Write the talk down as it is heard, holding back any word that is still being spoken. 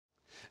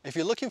If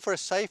you're looking for a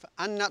safe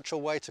and natural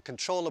way to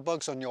control the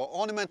bugs on your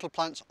ornamental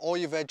plants or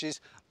your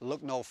veggies,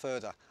 look no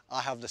further.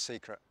 I have the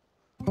secret.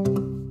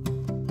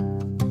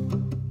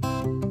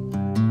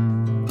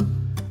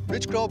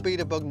 Richgro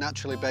Beater Bug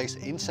Naturally Based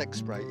Insect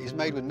Spray is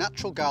made with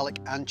natural garlic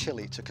and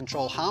chilli to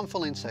control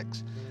harmful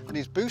insects and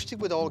is boosted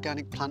with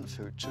organic plant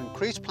food to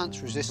increase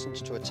plants'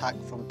 resistance to attack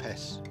from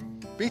pests.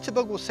 Beater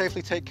Bug will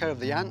safely take care of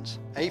the ants,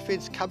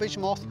 aphids, cabbage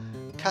moth,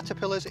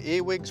 caterpillars,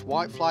 earwigs,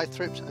 whitefly,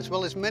 thrips, as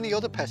well as many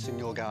other pests in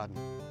your garden.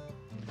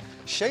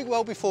 Shake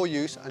well before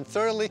use and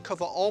thoroughly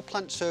cover all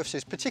plant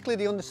surfaces,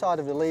 particularly the underside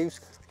of the leaves,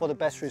 for the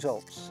best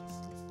results.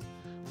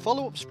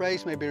 Follow-up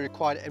sprays may be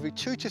required every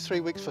 2 to 3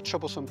 weeks for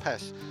troublesome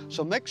pests,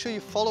 so make sure you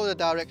follow the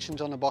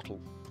directions on the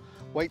bottle.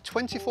 Wait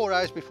 24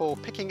 hours before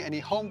picking any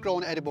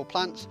homegrown edible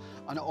plants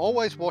and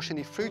always wash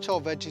any fruit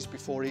or veggies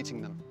before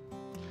eating them.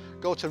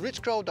 Go to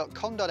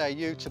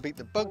richgro.com.au to beat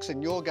the bugs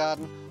in your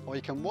garden, or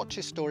you can watch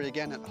this story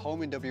again at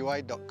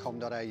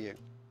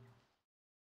homeinwa.com.au.